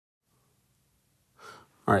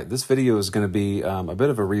All right, this video is going to be a bit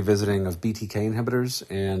of a revisiting of BTK inhibitors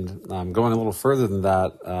and going a little further than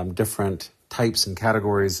that, different types and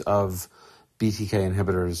categories of BTK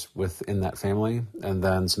inhibitors within that family, and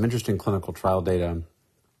then some interesting clinical trial data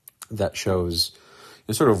that shows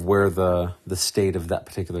sort of where the state of that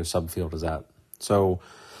particular subfield is at. So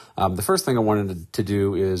the first thing I wanted to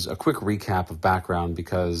do is a quick recap of background,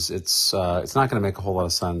 because it's not going to make a whole lot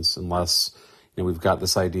of sense unless we've got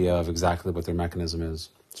this idea of exactly what their mechanism is.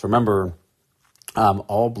 So remember,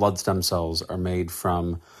 all blood stem cells are made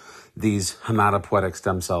from these hematopoietic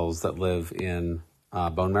stem cells that live in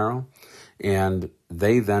bone marrow, and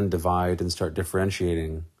they then divide and start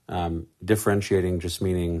differentiating. Differentiating just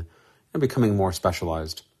meaning becoming more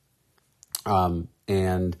specialized.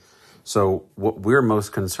 And so what we're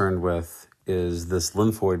most concerned with is this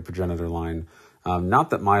lymphoid progenitor line.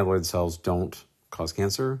 Not that myeloid cells don't cause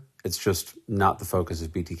cancer, it's just not the focus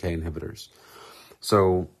of BTK inhibitors.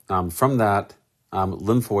 So from that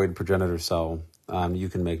lymphoid progenitor cell, you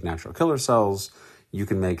can make natural killer cells, you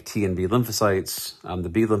can make T and B lymphocytes, the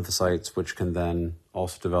B lymphocytes, which can then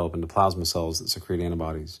also develop into plasma cells that secrete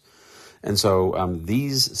antibodies. And so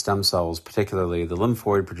these stem cells, particularly the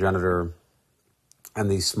lymphoid progenitor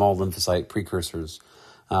and these small lymphocyte precursors,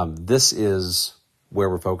 this is where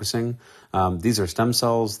we're focusing. These are stem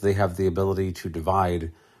cells. They have the ability to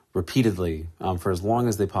divide repeatedly for as long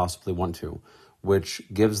as they possibly want to, which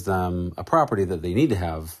gives them a property that they need to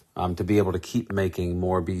have to be able to keep making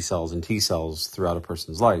more B cells and T cells throughout a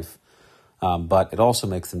person's life. But it also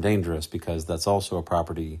makes them dangerous, because that's also a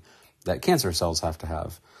property that cancer cells have to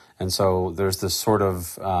have. And so there's this sort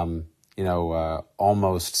of,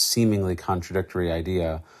 almost seemingly contradictory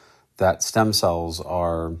idea that stem cells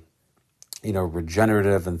are,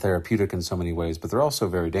 regenerative and therapeutic in so many ways, but they're also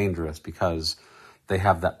very dangerous because they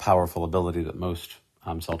have that powerful ability that most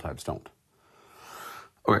cell types don't.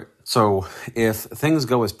 Okay, so if things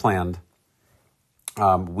go as planned,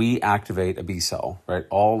 we activate a B cell, right?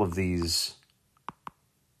 All of these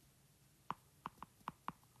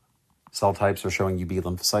cell types are showing you B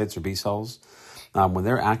lymphocytes or B cells. When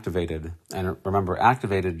they're activated, and remember,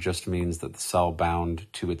 activated just means that the cell bound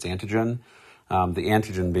to its antigen, the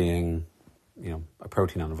antigen being, a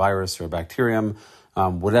protein on a virus or a bacterium,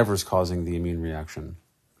 whatever's causing the immune reaction.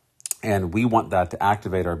 And we want that to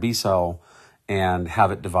activate our B cell and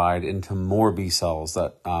have it divide into more B cells,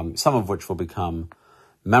 that some of which will become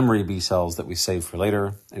memory B cells that we save for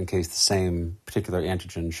later in case the same particular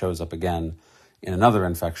antigen shows up again in another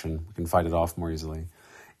infection. We can fight it off more easily.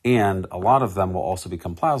 And a lot of them will also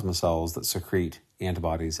become plasma cells that secrete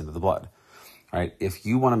antibodies into the blood. Right? If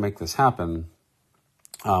you want to make this happen,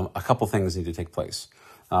 a couple things need to take place.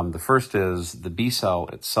 The first is the B cell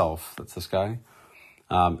itself, that's this guy,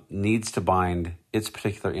 needs to bind its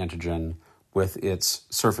particular antigen with its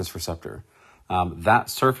surface receptor. That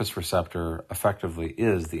surface receptor effectively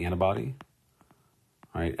is the antibody.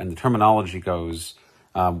 Right? And the terminology goes,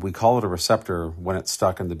 we call it a receptor when it's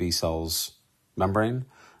stuck in the B cell's membrane.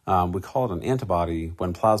 We call it an antibody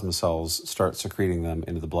when plasma cells start secreting them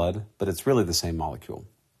into the blood, but it's really the same molecule.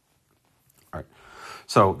 All right.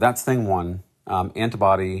 So that's thing one.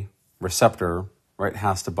 Antibody receptor, right,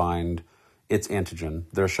 has to bind its antigen.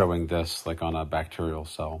 They're showing this like on a bacterial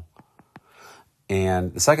cell.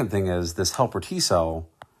 And the second thing is this helper T cell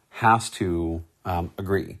has to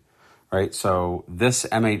agree. Right, so this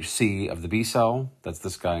MHC of the B cell, that's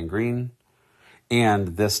this guy in green,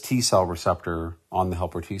 and this T cell receptor on the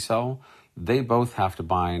helper T cell, they both have to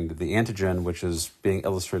bind the antigen, which is being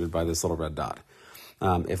illustrated by this little red dot.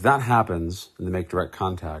 If that happens and they make direct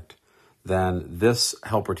contact, then this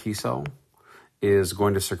helper T cell is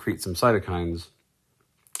going to secrete some cytokines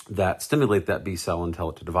that stimulate that B cell and tell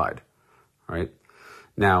it to divide. Right?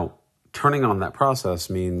 Now, turning on that process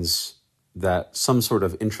means that some sort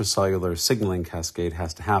of intracellular signaling cascade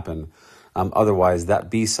has to happen. Otherwise,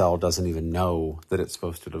 that B cell doesn't even know that it's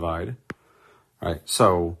supposed to divide. Right?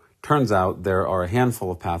 So, turns out there are a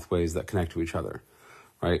handful of pathways that connect to each other.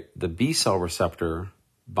 Right? The B cell receptor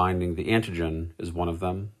binding the antigen is one of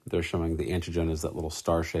them. They're showing the antigen is that little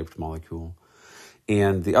star-shaped molecule.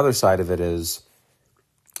 And the other side of it is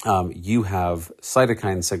you have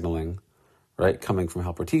cytokine signaling, right, coming from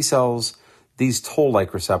helper T cells. These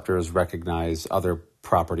toll-like receptors recognize other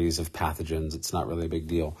properties of pathogens. It's not really a big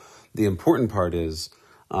deal. The important part is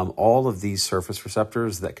all of these surface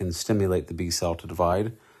receptors that can stimulate the B cell to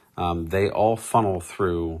divide, they all funnel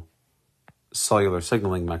through cellular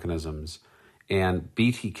signaling mechanisms, and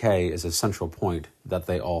BTK is a central point that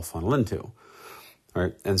they all funnel into.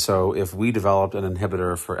 Right? And so if we developed an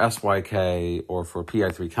inhibitor for SYK or for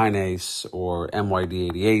PI3 kinase or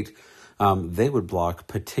MYD88, they would block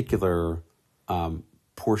particular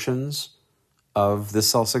portions of this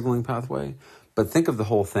cell signaling pathway. But think of the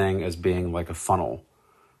whole thing as being like a funnel,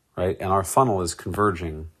 right? And our funnel is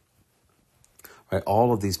converging. Right?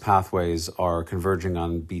 All of these pathways are converging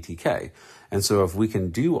on BTK. And so if we can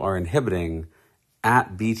do our inhibiting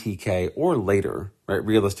at BTK or later, right?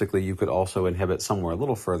 Realistically, you could also inhibit somewhere a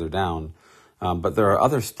little further down. But there are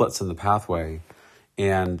other splits in the pathway.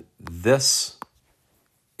 And this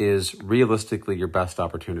is realistically your best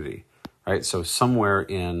opportunity, right? So somewhere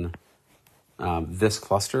in this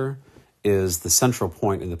cluster is the central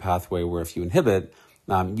point in the pathway where if you inhibit,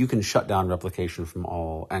 you can shut down replication from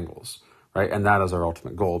all angles, right? And that is our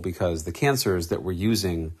ultimate goal, because the cancers that we're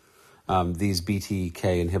using these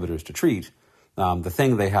BTK inhibitors to treat, the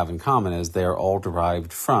thing they have in common is they are all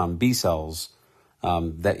derived from B cells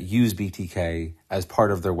that use BTK as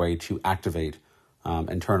part of their way to activate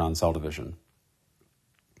and turn on cell division.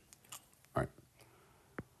 All right.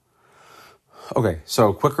 Okay,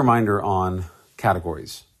 so quick reminder on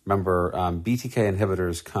categories. Remember, BTK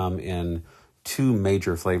inhibitors come in two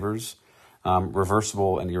major flavors,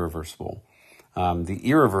 reversible and irreversible. The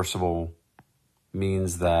irreversible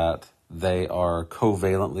means that they are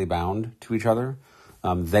covalently bound to each other,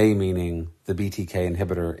 they meaning the BTK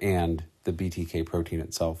inhibitor and the BTK protein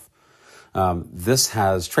itself. This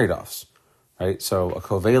has trade-offs, right? So a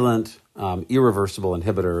covalent, irreversible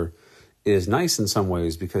inhibitor is nice in some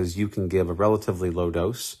ways because you can give a relatively low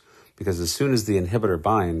dose, because as soon as the inhibitor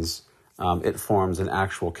binds, it forms an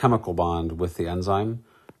actual chemical bond with the enzyme,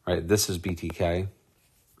 right? This is BTK.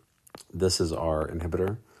 This is our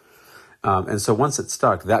inhibitor. And so once it's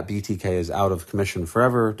stuck, that BTK is out of commission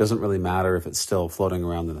forever. Doesn't really matter if it's still floating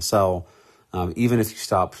around in a cell. Even if you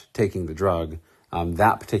stop taking the drug,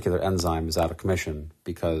 that particular enzyme is out of commission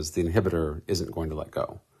because the inhibitor isn't going to let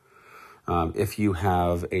go. If you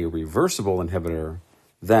have a reversible inhibitor,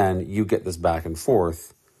 then you get this back and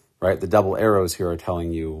forth, right? The double arrows here are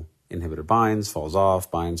telling you inhibitor binds, falls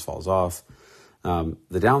off, binds, falls off.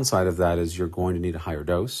 The downside of that is you're going to need a higher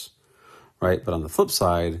dose, right? But on the flip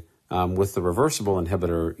side, with the reversible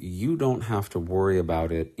inhibitor, you don't have to worry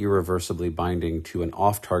about it irreversibly binding to an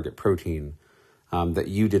off-target protein that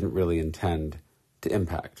you didn't really intend to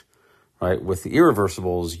impact, right? With the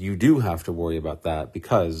irreversibles, you do have to worry about that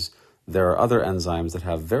because there are other enzymes that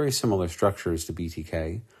have very similar structures to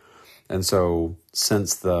BTK. And so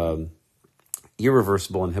since the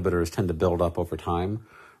irreversible inhibitors tend to build up over time,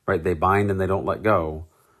 right? They bind and they don't let go.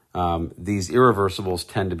 These irreversibles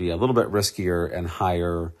tend to be a little bit riskier and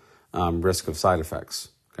higher risk of side effects,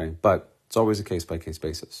 okay? But it's always a case-by-case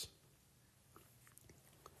basis.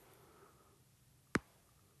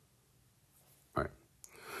 All right.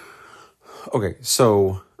 Okay,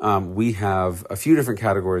 so we have a few different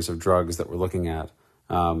categories of drugs that we're looking at.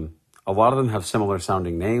 A lot of them have similar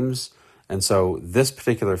sounding names, and so this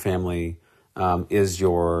particular family is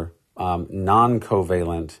your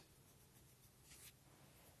non-covalent,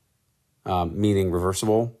 meaning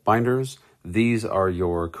reversible binders. These are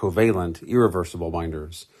your covalent, irreversible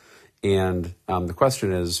binders. And the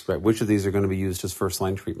question is, right, which of these are going to be used as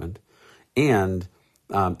first-line treatment? And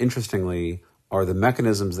interestingly, are the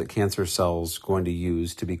mechanisms that cancer cells going to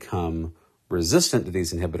use to become resistant to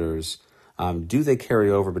these inhibitors, do they carry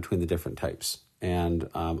over between the different types? And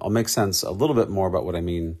I'll make sense a little bit more about what I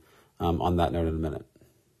mean on that note in a minute.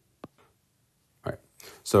 All right.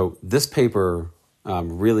 So this paper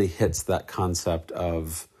really hits that concept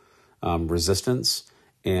of resistance.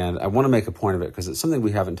 And I want to make a point of it because it's something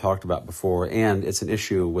we haven't talked about before, and it's an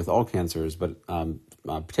issue with all cancers, but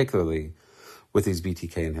particularly with these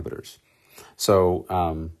BTK inhibitors.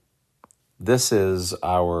 So this is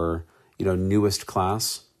our newest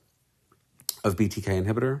class of BTK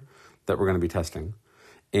inhibitor that we're going to be testing.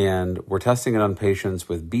 And we're testing it on patients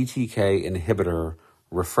with BTK inhibitor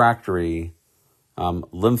refractory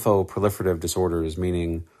lymphoproliferative disorders,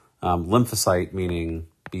 meaning lymphocyte meaning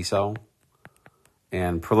B cell,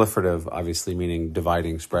 and proliferative, obviously, meaning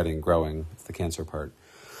dividing, spreading, growing. It's the cancer part.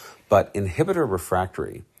 But inhibitor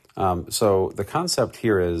refractory. So the concept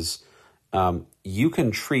here is you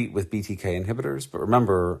can treat with BTK inhibitors, but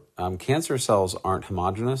remember, cancer cells aren't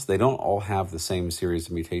homogeneous. They don't all have the same series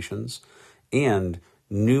of mutations, and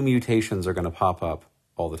new mutations are going to pop up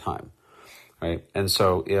all the time, right? And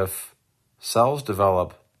so if cells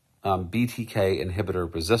develop BTK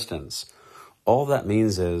inhibitor resistance, all that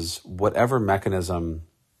means is whatever mechanism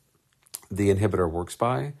the inhibitor works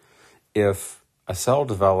by, if a cell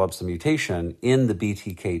develops a mutation in the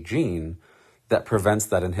BTK gene that prevents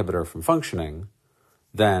that inhibitor from functioning,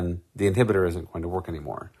 then the inhibitor isn't going to work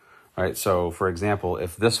anymore, right? So, for example,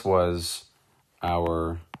 if this was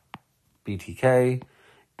our BTK,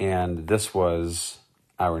 and this was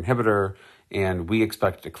our inhibitor, and we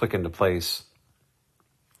expect it to click into place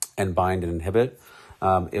and bind and inhibit.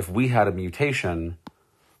 If we had a mutation,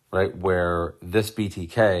 right, where this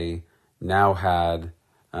BTK now had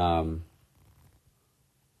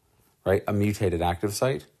right, a mutated active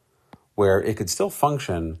site, where it could still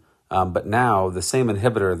function, but now the same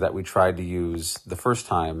inhibitor that we tried to use the first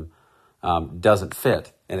time doesn't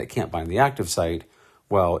fit and it can't bind the active site.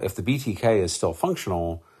 Well, if the BTK is still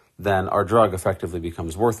functional, then our drug effectively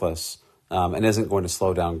becomes worthless and isn't going to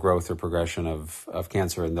slow down growth or progression of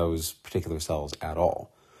cancer in those particular cells at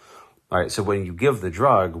all. All right, so when you give the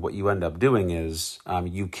drug, what you end up doing is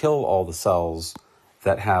you kill all the cells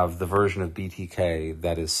that have the version of BTK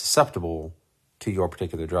that is susceptible to your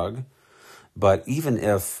particular drug. But even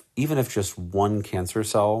if just one cancer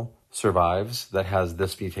cell survives that has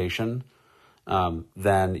this mutation,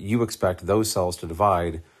 then you expect those cells to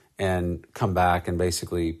divide and come back and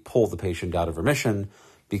basically pull the patient out of remission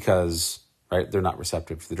because, right, they're not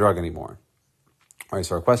receptive to the drug anymore. All right,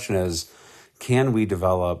 so our question is, can we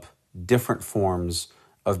develop different forms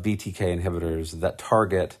of BTK inhibitors that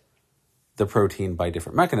target the protein by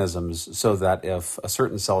different mechanisms so that if a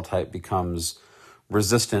certain cell type becomes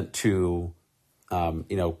resistant to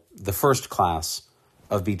the first class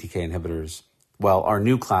of BTK inhibitors, well, our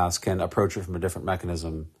new class can approach it from a different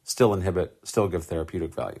mechanism, still inhibit, still give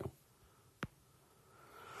therapeutic value.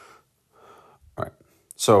 All right.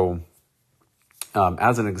 So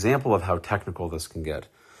as an example of how technical this can get,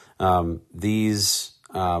 these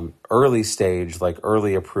early stage, like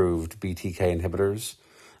early approved BTK inhibitors,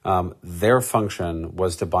 their function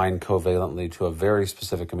was to bind covalently to a very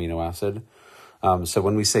specific amino acid. So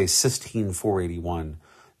when we say cysteine 481,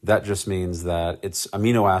 that just means that it's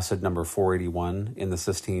amino acid number 481 in the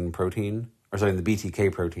cysteine protein, in the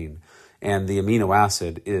BTK protein, and the amino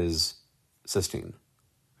acid is cysteine.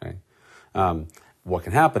 Okay. What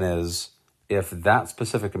can happen is if that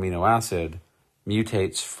specific amino acid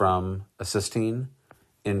mutates from a cysteine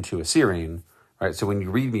into a serine, right? So when you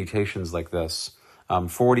read mutations like this,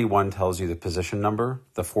 481 tells you the position number,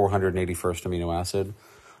 the 481st amino acid.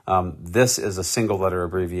 This is a single letter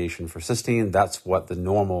abbreviation for cysteine. That's what the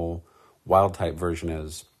normal wild type version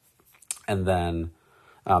is. And then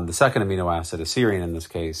the second amino acid, a serine in this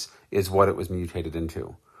case, is what it was mutated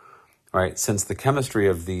into. Right? Since the chemistry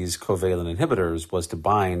of these covalent inhibitors was to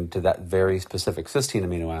bind to that very specific cysteine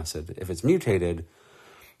amino acid, if it's mutated,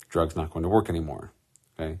 drug's not going to work anymore.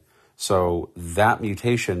 Okay? So that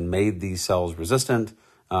mutation made these cells resistant.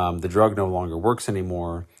 The drug no longer works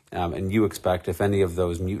anymore. And you expect if any of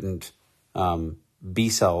those mutant B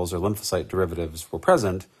cells or lymphocyte derivatives were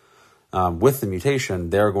present with the mutation,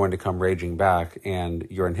 they're going to come raging back and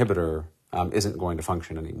your inhibitor isn't going to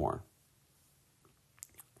function anymore.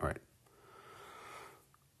 All right.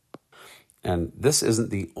 And this isn't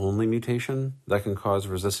the only mutation that can cause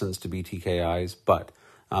resistance to BTKIs, but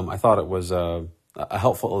I thought it was a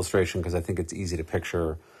helpful illustration because I think it's easy to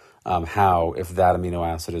picture how, if that amino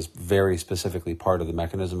acid is very specifically part of the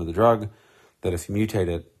mechanism of the drug, that if you mutate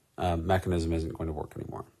it, mechanism isn't going to work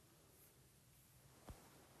anymore.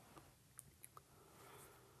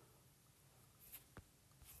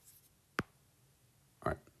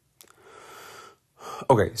 All right.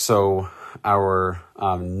 Okay, so our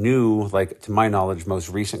new, to my knowledge, most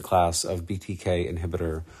recent class of BTK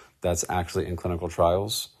inhibitor that's actually in clinical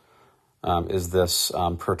trials is this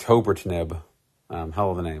pirtobrutinib,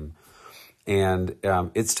 hell of a name. And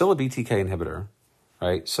it's still a BTK inhibitor,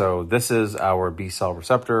 right? So this is our B cell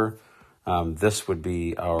receptor. This would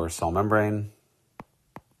be our cell membrane,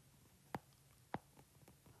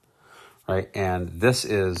 right? And this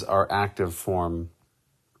is our active form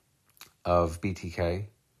of BTK,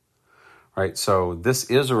 right? So this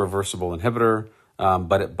is a reversible inhibitor,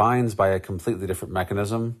 but it binds by a completely different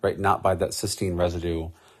mechanism, right? Not by that cysteine residue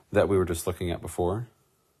that we were just looking at before.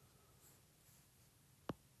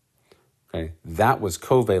 Okay, that was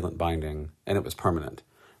covalent binding, and it was permanent,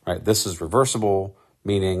 right? This is reversible,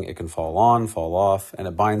 meaning it can fall on, fall off, and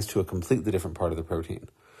it binds to a completely different part of the protein.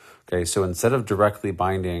 Okay, so instead of directly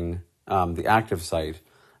binding the active site,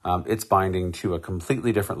 it's binding to a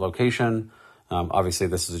completely different location. Obviously,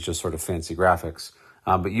 this is just sort of fancy graphics,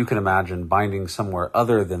 but you can imagine binding somewhere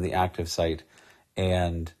other than the active site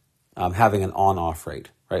and having an on-off rate,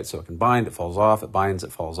 right? So it can bind, it falls off, it binds,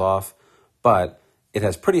 it falls off, but it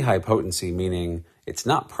has pretty high potency, meaning it's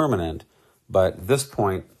not permanent, but this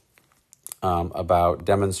point about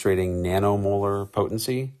demonstrating nanomolar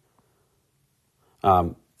potency,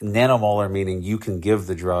 nanomolar meaning you can give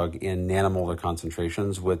the drug in nanomolar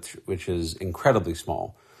concentrations, which is incredibly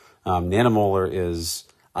small. Nanomolar is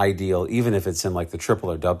ideal, even if it's in like the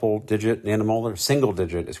triple or double digit nanomolar. Single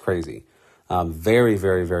digit is crazy. Very,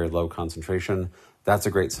 very, very low concentration. That's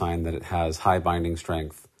a great sign that it has high binding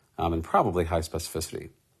strength and probably high specificity.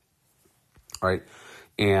 All right.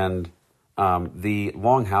 And the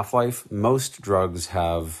long half-life, most drugs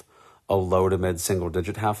have a low to mid single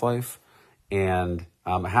digit half-life, and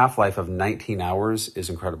a half-life of 19 hours is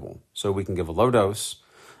incredible. So we can give a low dose.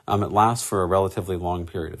 It lasts for a relatively long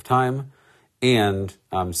period of time and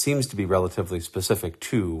seems to be relatively specific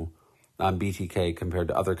to BTK compared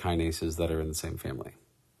to other kinases that are in the same family.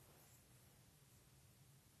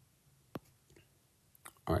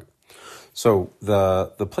 All right. So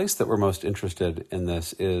the place that we're most interested in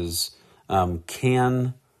this is,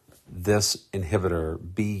 can this inhibitor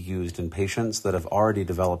be used in patients that have already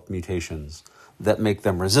developed mutations that make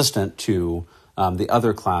them resistant to the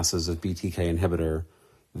other classes of BTK inhibitor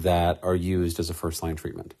that are used as a first-line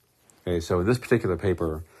treatment? Okay, so in this particular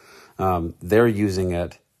paper, they're using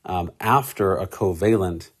it after a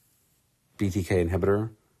covalent BTK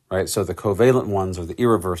inhibitor, right? So the covalent ones are the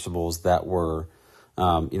irreversibles that were,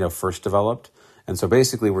 first developed. And so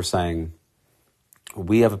basically we're saying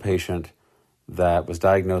we have a patient that was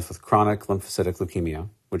diagnosed with chronic lymphocytic leukemia,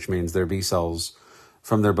 which means their B cells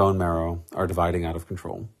from their bone marrow are dividing out of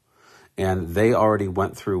control. And they already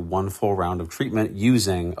went through one full round of treatment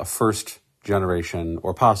using a first generation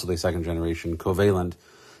or possibly second generation covalent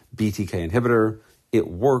BTK inhibitor. It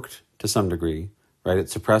worked to some degree, right? It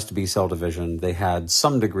suppressed B cell division. They had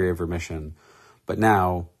some degree of remission, but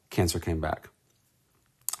now cancer came back.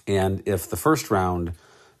 And if the first round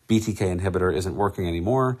BTK inhibitor isn't working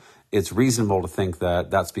anymore, it's reasonable to think that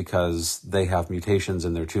that's because they have mutations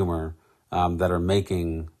in their tumor that are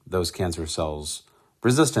making those cancer cells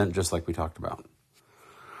resistant, just like we talked about.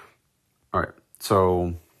 All right,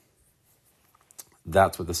 so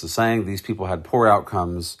that's what this is saying. These people had poor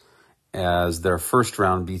outcomes as their first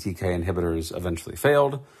round BTK inhibitors eventually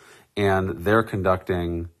failed, and they're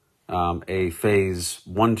conducting a phase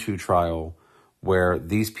 1-2 trial where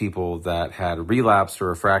these people that had relapsed or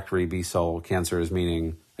refractory B-cell cancers,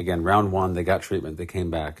 meaning, again, round one, they got treatment, they came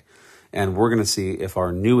back. And we're going to see if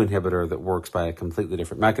our new inhibitor that works by a completely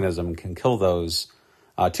different mechanism can kill those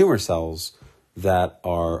tumor cells that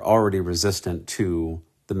are already resistant to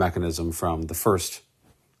the mechanism from the first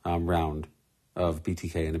round of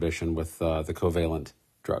BTK inhibition with the covalent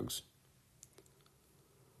drugs.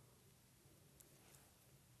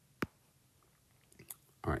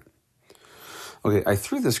 All right. Okay, I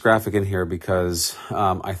threw this graphic in here because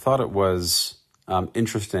I thought it was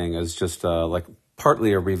interesting as just like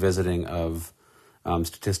partly a revisiting of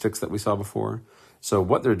statistics that we saw before. So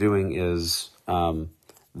what they're doing is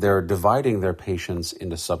they're dividing their patients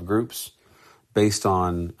into subgroups based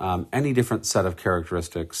on any different set of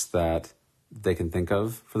characteristics that they can think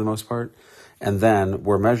of for the most part. And then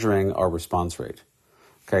we're measuring our response rate.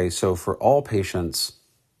 Okay, so for all patients,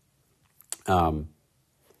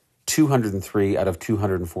 203 out of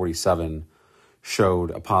 247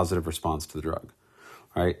 showed a positive response to the drug,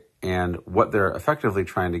 right? And what they're effectively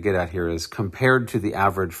trying to get at here is, compared to the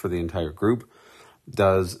average for the entire group,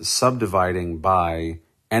 does subdividing by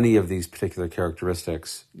any of these particular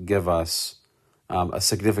characteristics give us a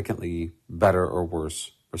significantly better or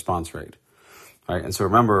worse response rate, right? And so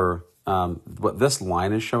remember, what this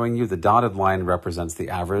line is showing you, the dotted line represents the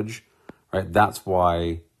average, right? That's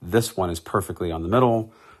why this one is perfectly on the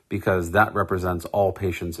middle, because that represents all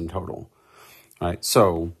patients in total, right?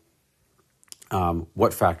 So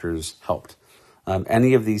what factors helped?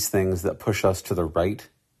 Any of these things that push us to the right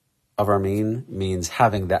of our mean means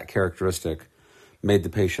having that characteristic made the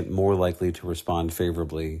patient more likely to respond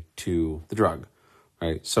favorably to the drug,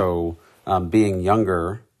 right? So being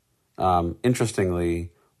younger,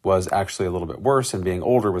 interestingly, was actually a little bit worse, and being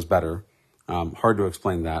older was better. Hard to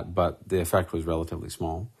explain that, but the effect was relatively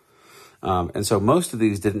small. And so most of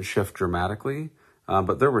these didn't shift dramatically,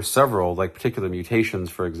 but there were several, like particular mutations,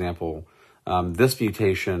 for example. This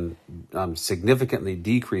mutation significantly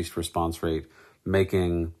decreased response rate,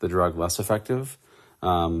 making the drug less effective.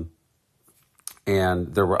 And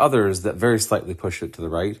there were others that very slightly pushed it to the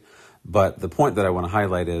right. But the point that I want to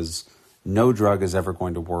highlight is no drug is ever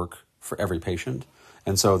going to work for every patient.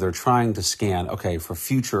 And so they're trying to scan, okay, for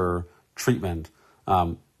future treatment,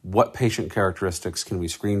 what patient characteristics can we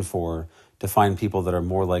screen for to find people that are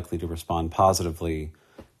more likely to respond positively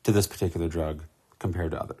to this particular drug compared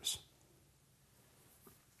to others.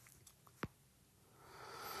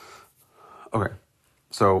 Okay,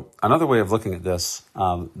 so another way of looking at this,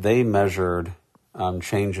 they measured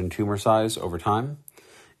change in tumor size over time,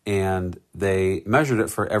 and they measured it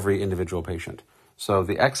for every individual patient. So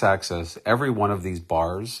the x-axis, every one of these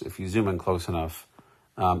bars, if you zoom in close enough,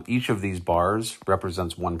 each of these bars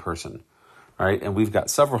represents one person, right? And we've got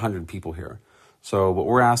several hundred people here. So what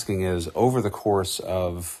we're asking is, over the course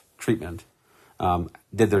of treatment,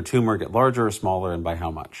 did their tumor get larger or smaller, and by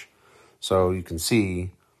how much? So you can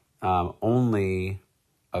see only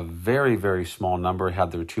a very, very small number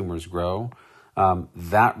had their tumors grow.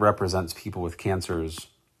 That represents people with cancers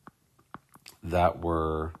that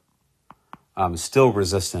were still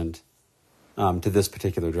resistant to this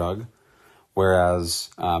particular drug.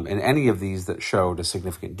 Whereas in any of these that showed a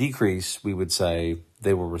significant decrease, we would say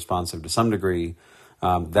they were responsive to some degree.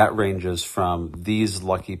 That ranges from these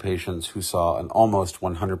lucky patients who saw an almost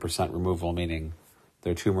 100% removal, meaning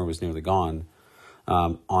their tumor was nearly gone,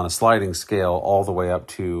 on a sliding scale all the way up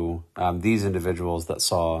to these individuals that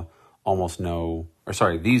saw almost no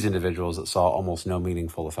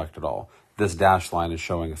meaningful effect at all. This dashed line is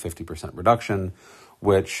showing a 50% reduction,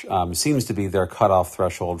 which seems to be their cutoff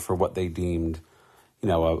threshold for what they deemed,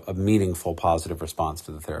 a meaningful positive response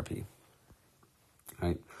to the therapy,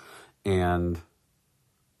 right? And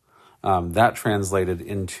that translated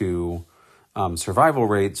into survival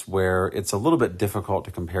rates where it's a little bit difficult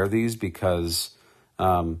to compare these because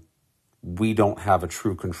we don't have a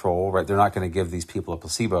true control, right? They're not going to give these people a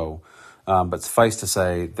placebo, but suffice to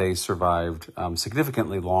say they survived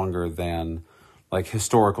significantly longer than like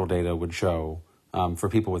historical data would show for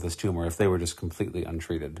people with this tumor if they were just completely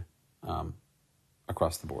untreated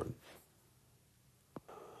across the board.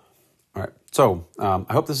 All right, so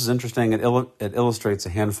I hope this is interesting. It illustrates a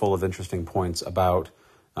handful of interesting points about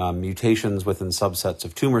mutations within subsets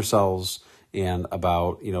of tumor cells and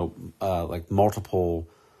about, like multiple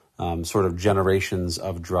sort of generations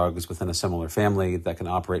of drugs within a similar family that can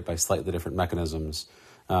operate by slightly different mechanisms.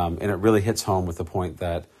 And it really hits home with the point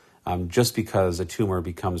that just because a tumor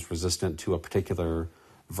becomes resistant to a particular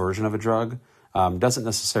version of a drug doesn't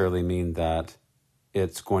necessarily mean that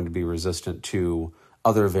it's going to be resistant to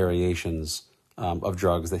other variations of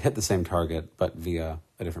drugs that hit the same target but via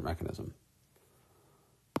a different mechanism.